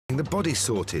the body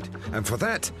sorted. And for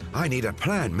that, I need a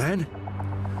plan, man.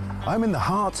 I'm in the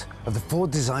heart of the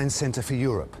Ford Design Centre for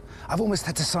Europe. I've almost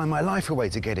had to sign my life away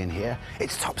to get in here.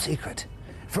 It's top secret.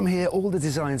 From here, all the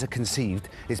designs are conceived.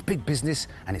 It's big business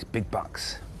and it's big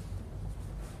bucks.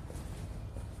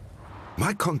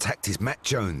 My contact is Matt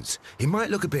Jones. He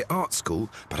might look a bit art school,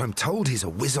 but I'm told he's a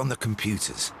whiz on the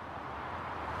computers.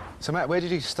 So, Matt, where did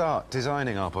you start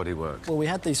designing our bodywork? Well, we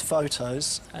had these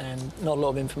photos and not a lot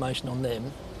of information on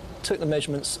them. Took the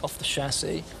measurements off the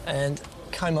chassis and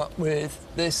came up with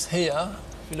this here.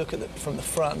 If you look at it from the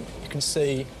front, you can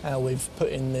see how we've put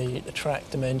in the track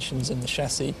dimensions and the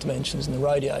chassis dimensions and the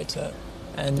radiator.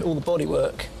 And all the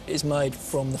bodywork is made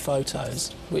from the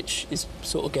photos, which is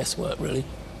sort of guesswork, really.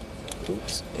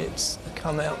 Oops, it's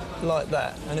come out like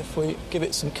that. And if we give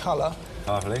it some colour,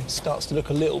 it starts to look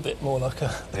a little bit more like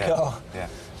a car. Yeah.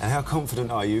 And how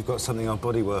confident are you you've got something our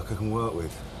bodyworker can work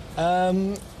with?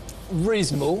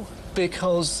 Reasonable,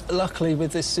 because luckily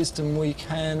with this system we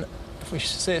can, if we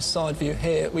see a side view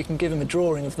here, we can give him a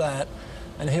drawing of that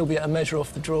and he'll be able to measure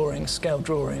off the drawing, scale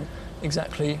drawing,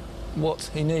 exactly what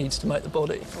he needs to make the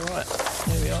body. All right,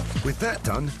 here we are. With that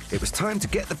done, it was time to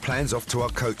get the plans off to our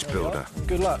coach builder.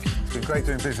 Good luck. It's been great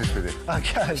doing business with you.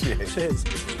 OK, cheers.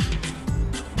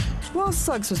 While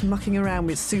Suggs was mucking around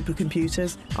with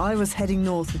supercomputers, I was heading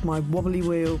north with my wobbly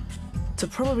wheel to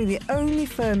probably the only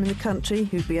firm in the country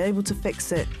who'd be able to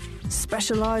fix it,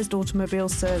 Specialised Automobile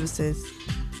Services.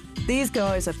 These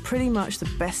guys are pretty much the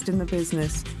best in the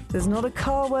business. There's not a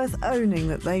car worth owning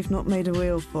that they've not made a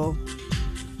wheel for.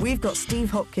 We've got Steve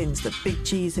Hopkins, the big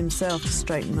cheese himself, to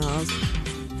straighten ours.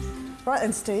 Right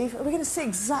then, Steve, are we going to see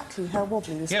exactly how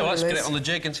wobbly this wheel is? Yeah, well, let's get it on the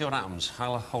jig and see what happens.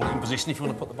 I'll hold it in position if you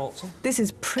want to put the bolts on. This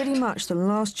is pretty much the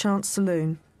last chance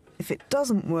saloon. If it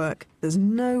doesn't work, there's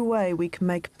no way we can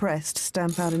make a press to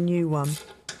stamp out a new one.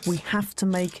 We have to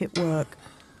make it work.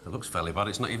 It looks fairly bad.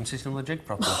 It's not even sitting on the jig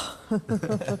properly.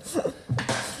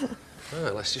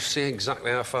 Right, let's just see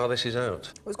exactly how far this is out.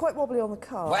 It was quite wobbly on the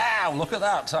car. Wow, look at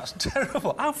that. That's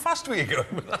terrible. How fast were you going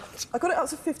with that? I got it up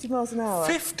to 50 miles an hour.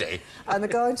 50? And the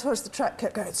guy in charge of the track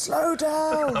kept going, slow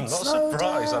down, I'm not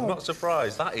surprised. I'm not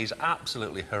surprised. That is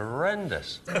absolutely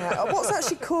horrendous. Yeah. What's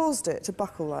actually caused it to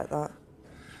buckle like that?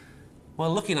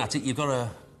 Well, looking at it, you've got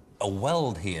a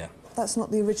weld here. That's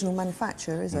not the original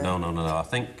manufacturer, is it? No. I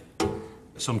think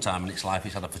sometime in its life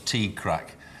it's had a fatigue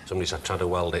crack. Somebody's tried to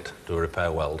weld it, do a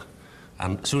repair weld.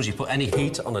 And as soon as you put any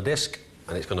heat on a disc,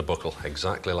 and it's going to buckle,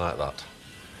 exactly like that.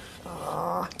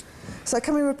 Ah. So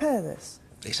can we repair this?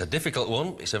 It's a difficult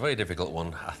one. It's a very difficult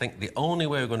one. I think the only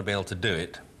way we're going to be able to do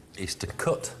it is to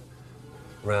cut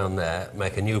round there,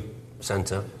 make a new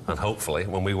centre, and hopefully,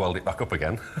 when we weld it back up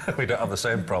again, we don't have the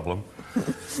same problem,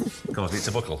 because it's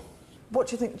a buckle. What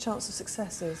do you think the chance of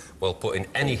success is? Well, putting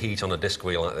any heat on a disc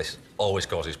wheel like this always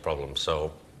causes problems,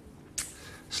 so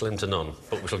slim to none,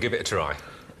 but we shall give it a try.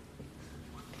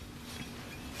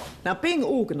 Now, being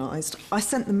organised, I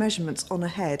sent the measurements on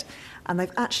ahead, and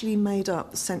they've actually made up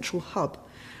the central hub.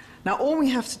 Now, all we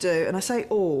have to do, and I say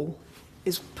all,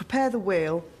 is prepare the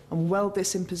wheel and weld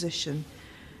this in position.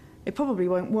 It probably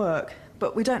won't work,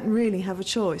 but we don't really have a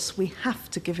choice. We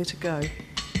have to give it a go.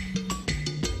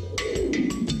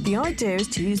 The idea is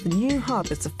to use the new hub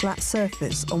as a flat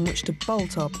surface on which to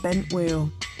bolt our bent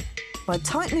wheel. By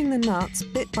tightening the nuts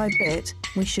bit by bit,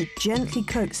 we should gently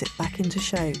coax it back into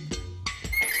shape.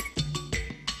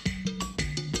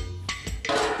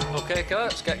 OK,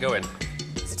 let's get going.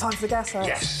 Is it time for the gas out?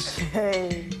 Yes.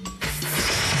 Hey.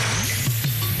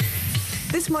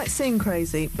 This might seem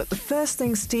crazy, but the first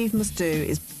thing Steve must do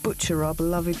is butcher our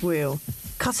beloved wheel,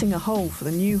 cutting a hole for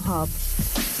the new hub.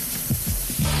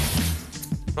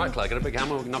 Right, Claire, get a big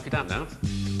hammer, we can knock it down now.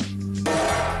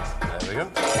 There we go.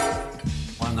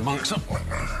 Line the monks up.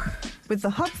 With the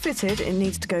hub fitted, it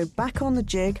needs to go back on the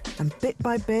jig, and bit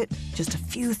by bit, just a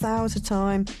few thou at a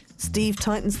time, Steve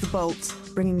tightens the bolts,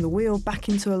 bringing the wheel back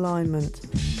into alignment.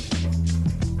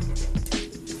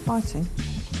 Fighting.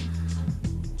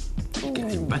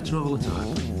 Getting better all the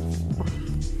time.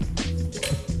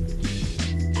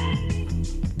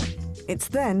 It's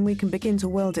then we can begin to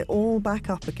weld it all back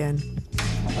up again.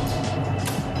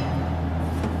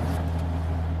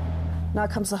 Now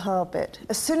comes the hard bit.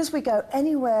 As soon as we go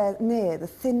anywhere near the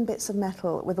thin bits of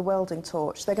metal with a welding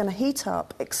torch, they're going to heat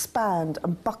up, expand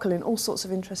and buckle in all sorts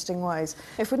of interesting ways.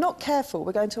 If we're not careful,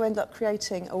 we're going to end up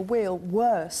creating a wheel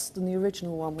worse than the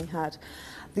original one we had.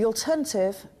 The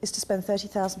alternative is to spend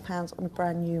 £30,000 on a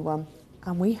brand new one,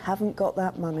 and we haven't got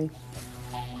that money.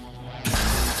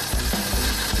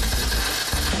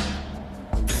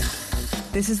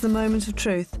 This is the moment of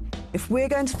truth. If we're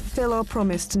going to fulfil our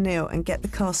promise to Neil and get the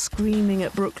car screaming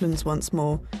at Brooklands once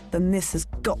more, then this has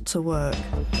got to work.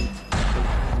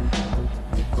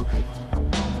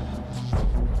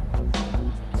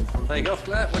 There you go,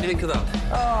 Claire. What do you think of that?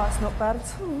 Oh, it's not bad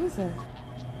at all, is it?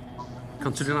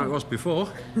 Considering how it was before.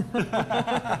 There's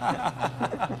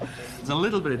a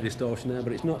little bit of distortion there,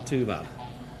 but it's not too bad.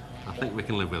 I think we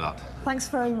can live with that. Thanks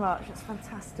very much. It's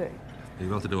fantastic. You're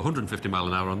able to do 150 mile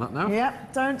an hour on that now?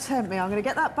 Yep, don't tempt me. I'm going to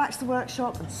get that back to the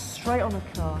workshop and straight on the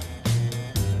car.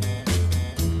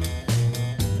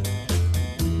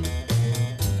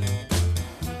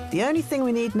 The only thing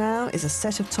we need now is a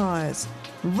set of tyres.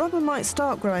 Rubber might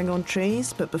start growing on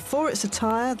trees, but before it's a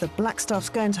tyre, the black stuff's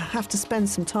going to have to spend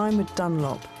some time with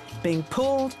Dunlop, being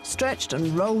pulled, stretched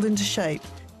and rolled into shape,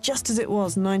 just as it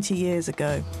was 90 years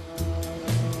ago.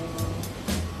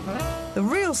 The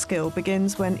real skill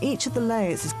begins when each of the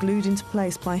layers is glued into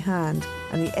place by hand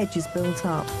and the edges built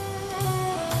up.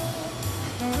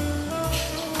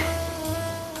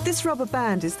 This rubber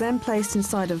band is then placed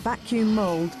inside a vacuum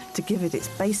mould to give it its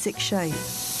basic shape.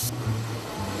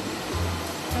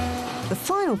 The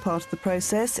final part of the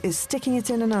process is sticking it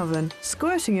in an oven,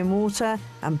 squirting in water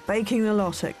and baking the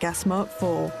lot at gas mark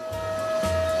 4.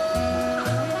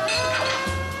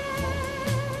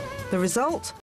 The result?